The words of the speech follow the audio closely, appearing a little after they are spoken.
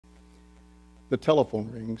The telephone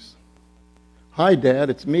rings. Hi, Dad,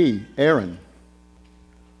 it's me, Aaron.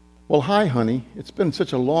 Well, hi, honey. It's been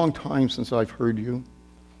such a long time since I've heard you.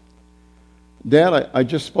 Dad, I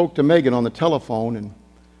just spoke to Megan on the telephone, and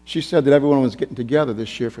she said that everyone was getting together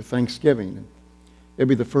this year for Thanksgiving. And it'd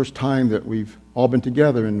be the first time that we've all been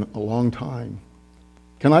together in a long time.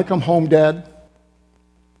 Can I come home, Dad?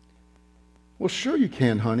 Well, sure you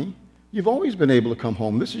can, honey. You've always been able to come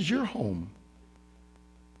home. This is your home.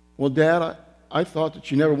 Well, Dad, I thought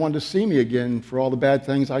that you never wanted to see me again for all the bad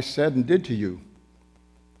things I said and did to you.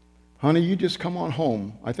 Honey, you just come on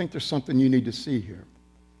home. I think there's something you need to see here.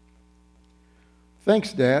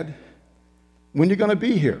 Thanks, Dad. When are you going to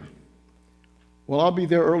be here? Well, I'll be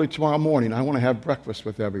there early tomorrow morning. I want to have breakfast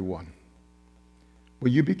with everyone.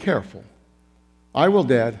 Will you be careful? I will,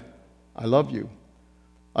 Dad. I love you.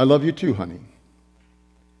 I love you too, honey.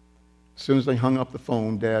 As soon as they hung up the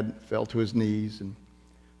phone, Dad fell to his knees and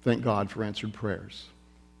thanked God for answered prayers.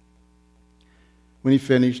 When he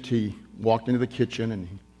finished, he walked into the kitchen and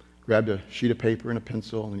he grabbed a sheet of paper and a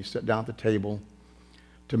pencil, and he sat down at the table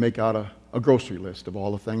to make out a grocery list of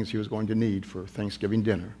all the things he was going to need for Thanksgiving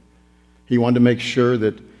dinner. He wanted to make sure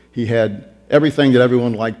that he had everything that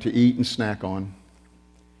everyone liked to eat and snack on.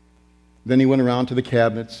 Then he went around to the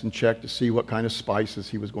cabinets and checked to see what kind of spices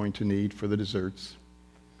he was going to need for the desserts.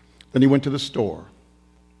 Then he went to the store.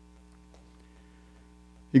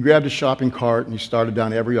 He grabbed a shopping cart and he started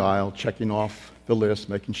down every aisle, checking off the list,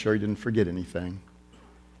 making sure he didn't forget anything.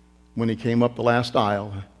 When he came up the last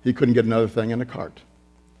aisle, he couldn't get another thing in the cart.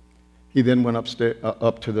 He then went up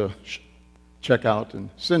to the checkout, and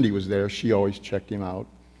Cindy was there. She always checked him out.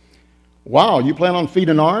 Wow, you plan on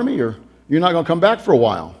feeding an army, or you're not going to come back for a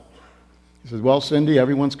while? He says, well, Cindy,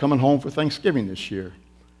 everyone's coming home for Thanksgiving this year,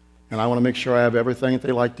 and I want to make sure I have everything that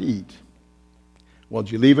they like to eat. Well,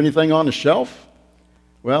 did you leave anything on the shelf?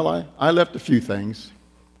 Well, I left a few things.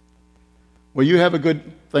 Well, you have a good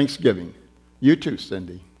Thanksgiving. You too,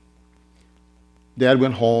 Cindy. Dad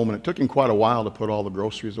went home, and it took him quite a while to put all the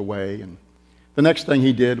groceries away. And the next thing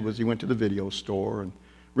he did was he went to the video store and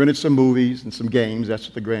rented some movies and some games. That's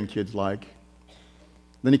what the grandkids like.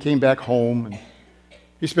 Then he came back home, and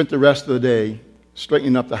he spent the rest of the day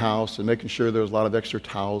straightening up the house and making sure there was a lot of extra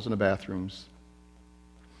towels in the bathrooms.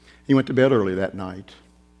 He went to bed early that night.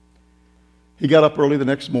 He got up early the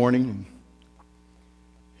next morning, and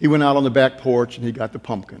he went out on the back porch, and he got the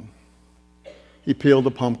pumpkin. He peeled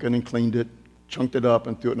the pumpkin and cleaned it, chunked it up,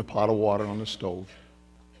 and threw it in a pot of water on the stove.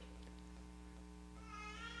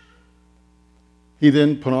 He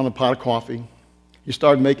then put on a pot of coffee. He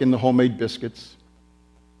started making the homemade biscuits,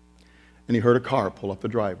 and he heard a car pull up the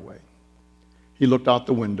driveway. He looked out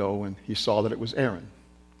the window, and he saw that it was Erin.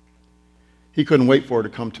 He couldn't wait for her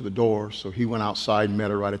to come to the door, so he went outside and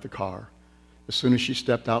met her right at the car. As soon as she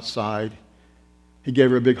stepped outside, he gave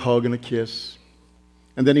her a big hug and a kiss,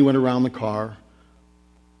 and then he went around the car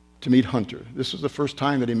to meet Hunter. This was the first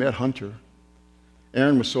time that he met Hunter.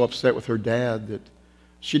 Erin was so upset with her dad that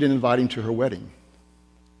she didn't invite him to her wedding.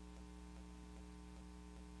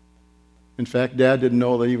 In fact, Dad didn't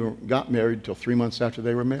know they even got married until 3 months after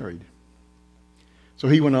they were married. So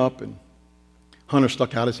he went up, and Hunter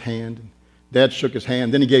stuck out his hand, and Dad shook his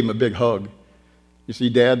hand. Then he gave him a big hug. You see,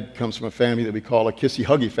 Dad comes from a family that we call a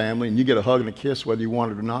kissy-huggy family, and you get a hug and a kiss whether you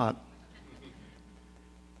want it or not.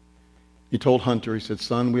 He told Hunter, he said,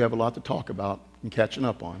 son, we have a lot to talk about and catching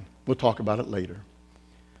up on. We'll talk about it later.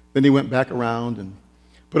 Then he went back around and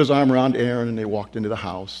put his arm around Erin, and they walked into the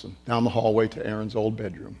house and down the hallway to Erin's old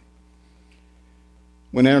bedroom.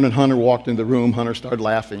 When Erin and Hunter walked into the room, Hunter started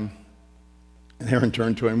laughing, and Erin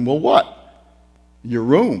turned to him, well, what? Your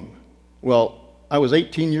room? Well, I was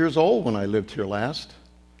 18 years old when I lived here last.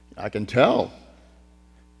 I can tell.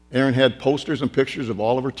 Erin had posters and pictures of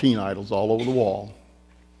all of her teen idols all over the wall.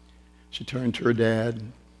 She turned to her dad.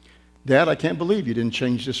 Dad, I can't believe you didn't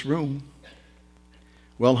change this room.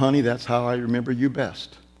 Well, honey, that's how I remember you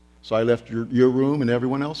best. So I left your room and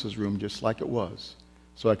everyone else's room just like it was,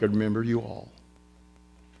 so I could remember you all.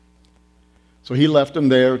 So he left them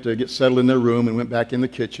there to get settled in their room and went back in the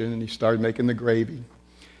kitchen, and he started making the gravy.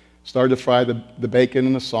 Started to fry the bacon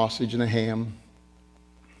and the sausage and the ham.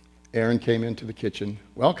 Erin came into the kitchen.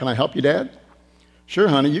 Well, can I help you, Dad? Sure,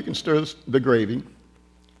 honey, you can stir the gravy.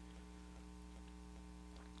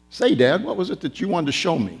 Say, Dad, what was it that you wanted to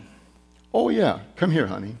show me? Oh, yeah, come here,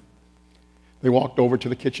 honey. They walked over to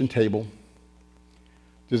the kitchen table.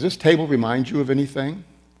 Does this table remind you of anything?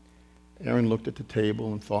 Erin looked at the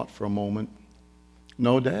table and thought for a moment.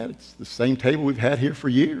 No, Dad, it's the same table we've had here for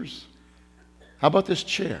years. How about this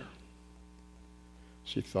chair?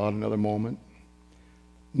 She thought another moment.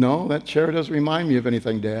 No, that chair doesn't remind me of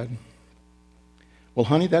anything, Dad. Well,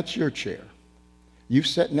 honey, that's your chair. You've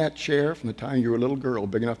sat in that chair from the time you were a little girl,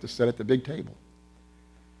 big enough to sit at the big table.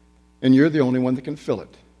 And you're the only one that can fill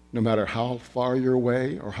it. No matter how far you're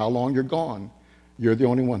away or how long you're gone, you're the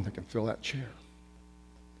only one that can fill that chair.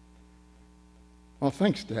 Well,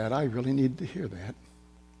 thanks, Dad. I really needed to hear that.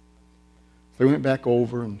 So we went back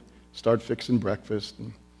over and started fixing breakfast.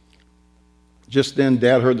 And just then,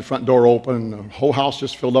 Dad heard the front door open, and the whole house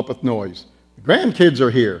just filled up with noise. The grandkids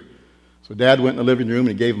are here. So Dad went in the living room and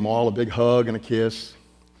he gave them all a big hug and a kiss.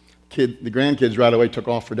 The grandkids right away took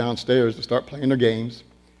off for downstairs to start playing their games.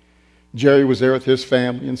 Jerry was there with his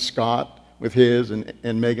family, and Scott with his,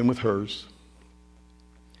 and Megan with hers.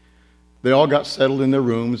 They all got settled in their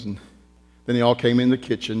rooms, and then they all came in the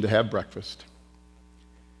kitchen to have breakfast.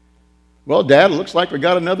 Well, Dad, it looks like we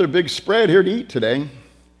got another big spread here to eat today.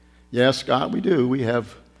 Yeah, Scott, we do. We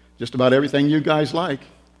have just about everything you guys like.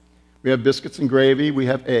 We have biscuits and gravy. We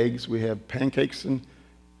have eggs. We have pancakes and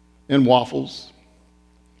waffles.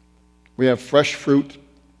 We have fresh fruit.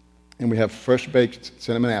 And we have fresh baked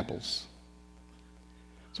cinnamon apples.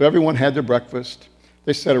 So everyone had their breakfast.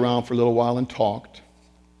 They sat around for a little while and talked.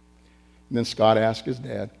 And then Scott asked his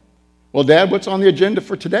dad, well, Dad, what's on the agenda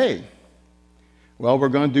for today? Well, we're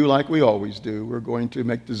going to do like we always do. We're going to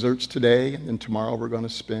make desserts today, and then tomorrow we're going to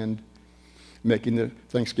spend making the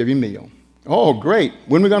Thanksgiving meal. Oh, great.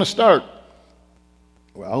 When are we going to start?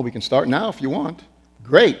 Well, we can start now if you want.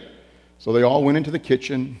 Great. So they all went into the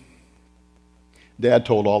kitchen. Dad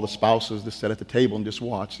told all the spouses to sit at the table and just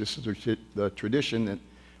watch. This is the tradition that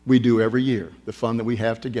we do every year, the fun that we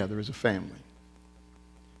have together as a family.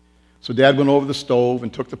 So Dad went over the stove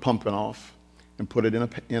and took the pumpkin off and put it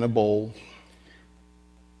in a bowl.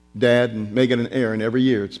 Dad and Megan and Aaron, every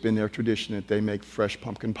year it's been their tradition that they make fresh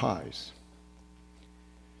pumpkin pies.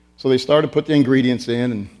 So they started to put the ingredients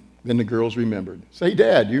in, and then the girls remembered. Say,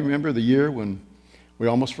 Dad, you remember the year when we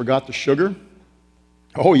almost forgot the sugar?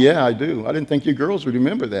 Oh, yeah, I do. I didn't think you girls would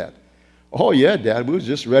remember that. Oh, yeah, Dad, we was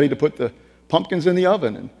just ready to put the pumpkins in the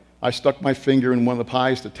oven, and I stuck my finger in one of the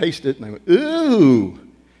pies to taste it, and I went, ooh.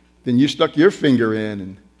 Then you stuck your finger in,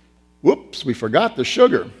 and whoops, we forgot the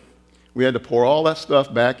sugar. We had to pour all that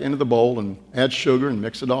stuff back into the bowl and add sugar and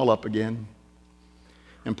mix it all up again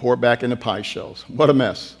and pour it back into pie shells. What a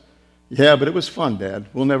mess. Yeah, but it was fun, Dad.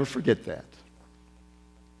 We'll never forget that.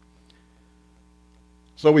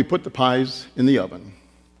 So we put the pies in the oven.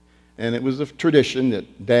 And it was a tradition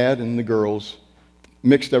that Dad and the girls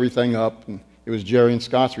mixed everything up. And it was Jerry and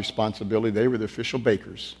Scott's responsibility. They were the official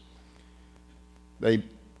bakers. They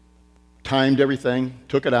timed everything,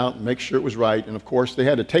 took it out, make sure it was right. And, of course, they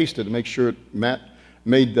had to taste it to make sure it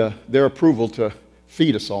made their approval to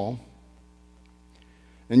feed us all.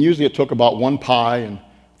 And usually it took about one pie and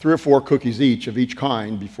 3 or 4 cookies each of each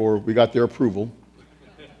kind before we got their approval.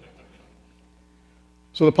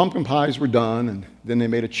 So the pumpkin pies were done, and then they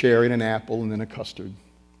made a cherry and an apple and then a custard.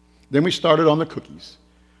 Then we started on the cookies.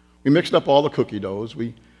 We mixed up all the cookie doughs.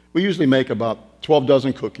 We usually make about 12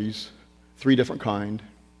 dozen cookies, 3 different kind.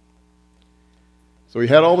 So we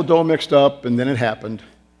had all the dough mixed up, and then it happened.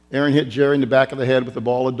 Erin hit Jerry in the back of the head with a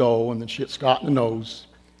ball of dough, and then she hit Scott in the nose.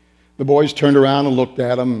 The boys turned around and looked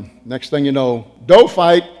at him. Next thing you know, dough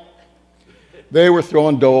fight. They were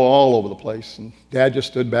throwing dough all over the place, and Dad just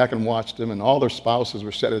stood back and watched them, and all their spouses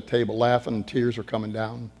were sitting at the table laughing, and tears were coming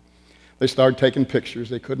down. They started taking pictures.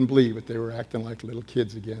 They couldn't believe it. They were acting like little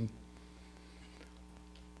kids again.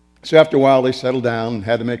 So after a while, they settled down and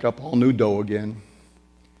had to make up all new dough again.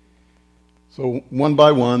 So one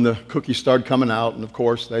by one, the cookies started coming out, and of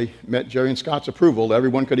course, they met Jerry and Scott's approval.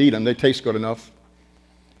 Everyone could eat them. They taste good enough.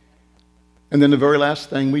 And then the very last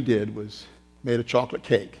thing we did was made a chocolate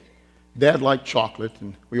cake. Dad liked chocolate,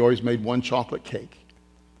 and we always made one chocolate cake.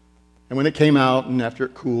 And when it came out, and after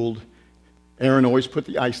it cooled, Erin always put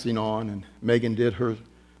the icing on, and Megan did her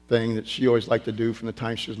thing that she always liked to do from the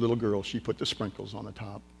time she was a little girl. She put the sprinkles on the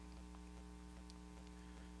top.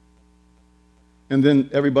 And then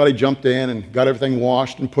everybody jumped in and got everything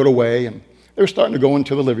washed and put away, and they were starting to go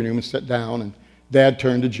into the living room and sit down, and Dad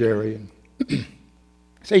turned to Jerry and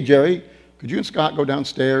say, Jerry, could you and Scott go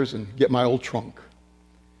downstairs and get my old trunk?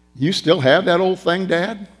 You still have that old thing,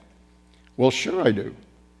 Dad? Well, sure I do.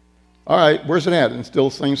 All right, where's it at? In still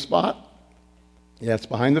the same spot? Yeah, it's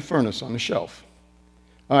behind the furnace on the shelf.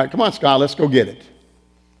 All right, come on, Scott, let's go get it.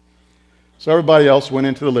 So everybody else went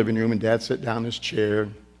into the living room, and Dad sat down in his chair.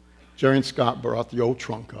 Jerry and Scott brought the old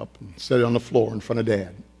trunk up and set it on the floor in front of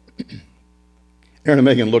Dad. Aaron and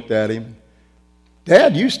Megan looked at him.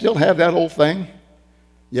 Dad, you still have that old thing?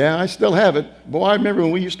 Yeah, I still have it. Boy, I remember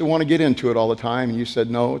when we used to want to get into it all the time, and you said,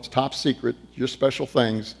 no, it's top secret, your special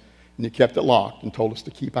things, and you kept it locked and told us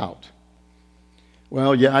to keep out.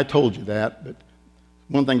 Well, yeah, I told you that, but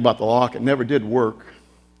one thing about the lock, it never did work.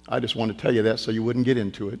 I just wanted to tell you that so you wouldn't get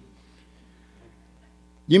into it.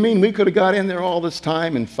 You mean we could have got in there all this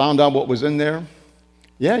time and found out what was in there?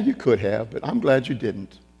 Yeah, you could have, but I'm glad you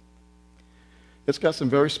didn't. It's got some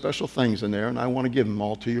very special things in there, and I want to give them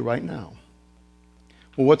all to you right now.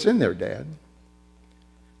 Well, what's in there, Dad?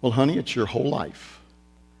 Well, honey, it's your whole life.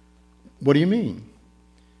 What do you mean?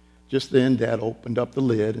 Just then, Dad opened up the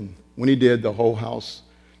lid, and when he did, the whole house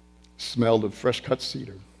smelled of fresh-cut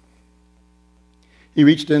cedar. He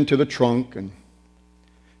reached into the trunk, and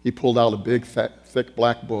he pulled out a big, thick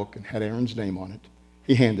black book and had Aaron's name on it.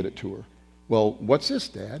 He handed it to her. Well, what's this,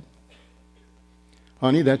 Dad?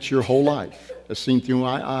 Honey, that's your whole life, as seen through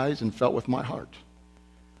my eyes and felt with my heart.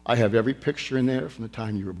 I have every picture in there from the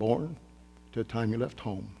time you were born to the time you left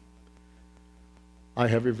home. I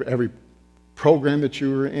have every program that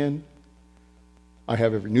you were in. I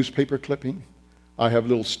have every newspaper clipping. I have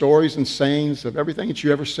little stories and sayings of everything that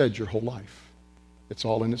you ever said your whole life. It's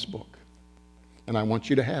all in this book. And I want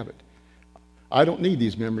you to have it. I don't need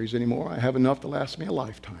these memories anymore. I have enough to last me a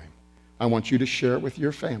lifetime. I want you to share it with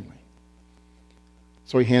your family.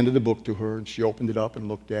 So he handed the book to her, and she opened it up and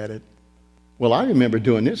looked at it. Well, I remember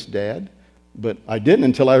doing this, Dad, but I didn't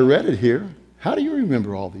until I read it here. How do you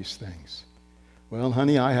remember all these things? Well,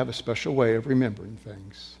 honey, I have a special way of remembering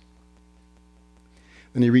things.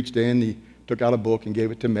 Then he reached in, he took out a book and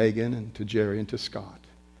gave it to Megan and to Jerry and to Scott.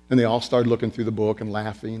 And they all started looking through the book and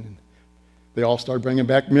laughing, and they all started bringing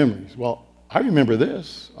back memories. Well, I remember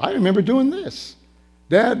this. I remember doing this.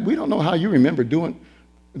 Dad, we don't know how you remember doing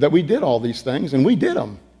that we did all these things, and we did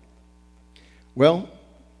them. Well,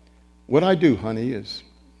 what I do, honey, is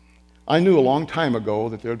I knew a long time ago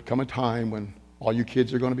that there would come a time when all you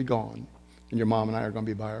kids are going to be gone, and your mom and I are going to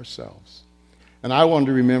be by ourselves. And I wanted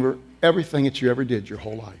to remember everything that you ever did your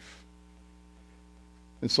whole life.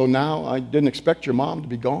 And so now I didn't expect your mom to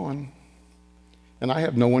be gone, and I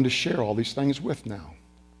have no one to share all these things with now.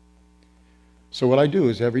 So what I do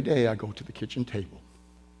is every day I go to the kitchen table.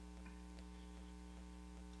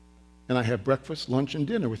 And I have breakfast, lunch, and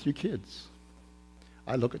dinner with you kids.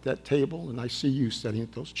 I look at that table and I see you sitting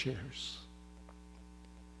at those chairs.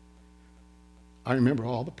 I remember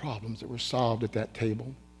all the problems that were solved at that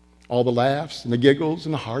table, all the laughs and the giggles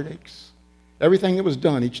and the heartaches. Everything that was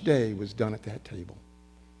done each day was done at that table.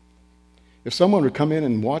 If someone would come in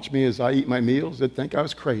and watch me as I eat my meals, they'd think I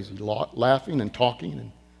was crazy, laughing and talking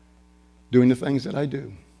and doing the things that I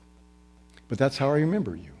do. But that's how I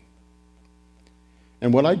remember you.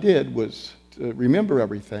 And what I did was to remember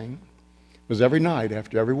everything was every night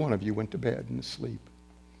after every one of you went to bed and to sleep,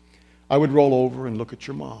 I would roll over and look at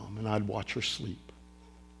your mom, and I'd watch her sleep.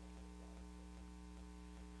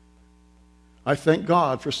 I thank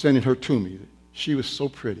God for sending her to me. She was so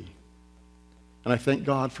pretty. And I thank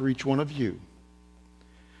God for each one of you.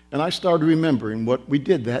 And I started remembering what we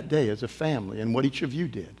did that day as a family and what each of you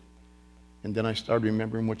did. And then I started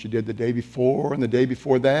remembering what you did the day before and the day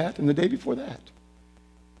before that and the day before that.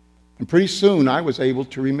 And pretty soon I was able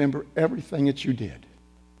to remember everything that you did.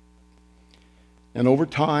 And over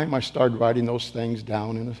time I started writing those things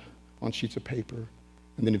down on sheets of paper,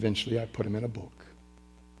 and then eventually I put them in a book.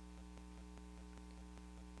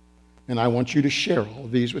 And I want you to share all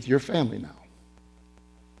of these with your family now.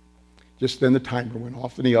 Just then the timer went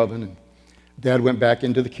off in the oven, and Dad went back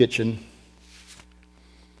into the kitchen.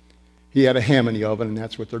 He had a ham in the oven, and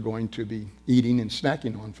that's what they're going to be eating and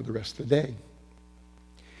snacking on for the rest of the day.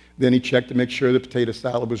 Then he checked to make sure the potato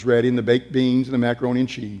salad was ready, and the baked beans and the macaroni and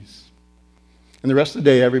cheese. And the rest of the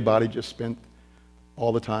day, everybody just spent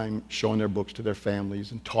all the time showing their books to their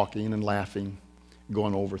families and talking and laughing,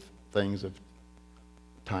 going over things of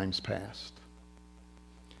times past.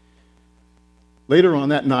 Later on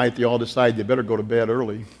that night, they all decided they better go to bed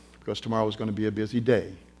early because tomorrow was going to be a busy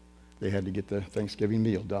day. They had to get the Thanksgiving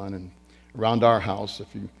meal done. And around our house,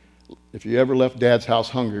 if you ever left Dad's house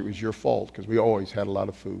hungry, it was your fault because we always had a lot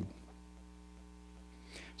of food.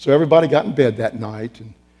 So everybody got in bed that night,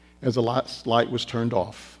 and as the last light was turned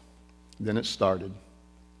off, then it started.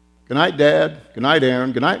 Good night, Dad. Good night,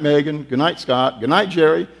 Aaron. Good night, Megan. Good night, Scott. Good night,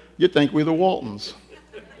 Jerry. You'd think we were the Waltons.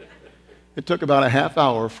 It took about a half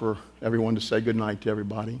hour for everyone to say good night to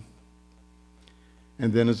everybody.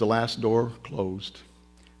 And then as the last door closed,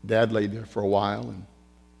 Dad laid there for a while, and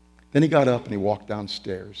then he got up and he walked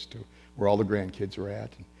downstairs to where all the grandkids were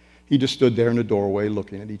at. And he just stood there in the doorway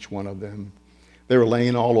looking at each one of them. They were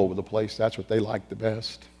laying all over the place. That's what they liked the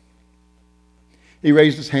best. He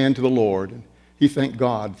raised his hand to the Lord, and he thanked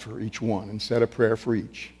God for each one and said a prayer for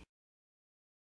each.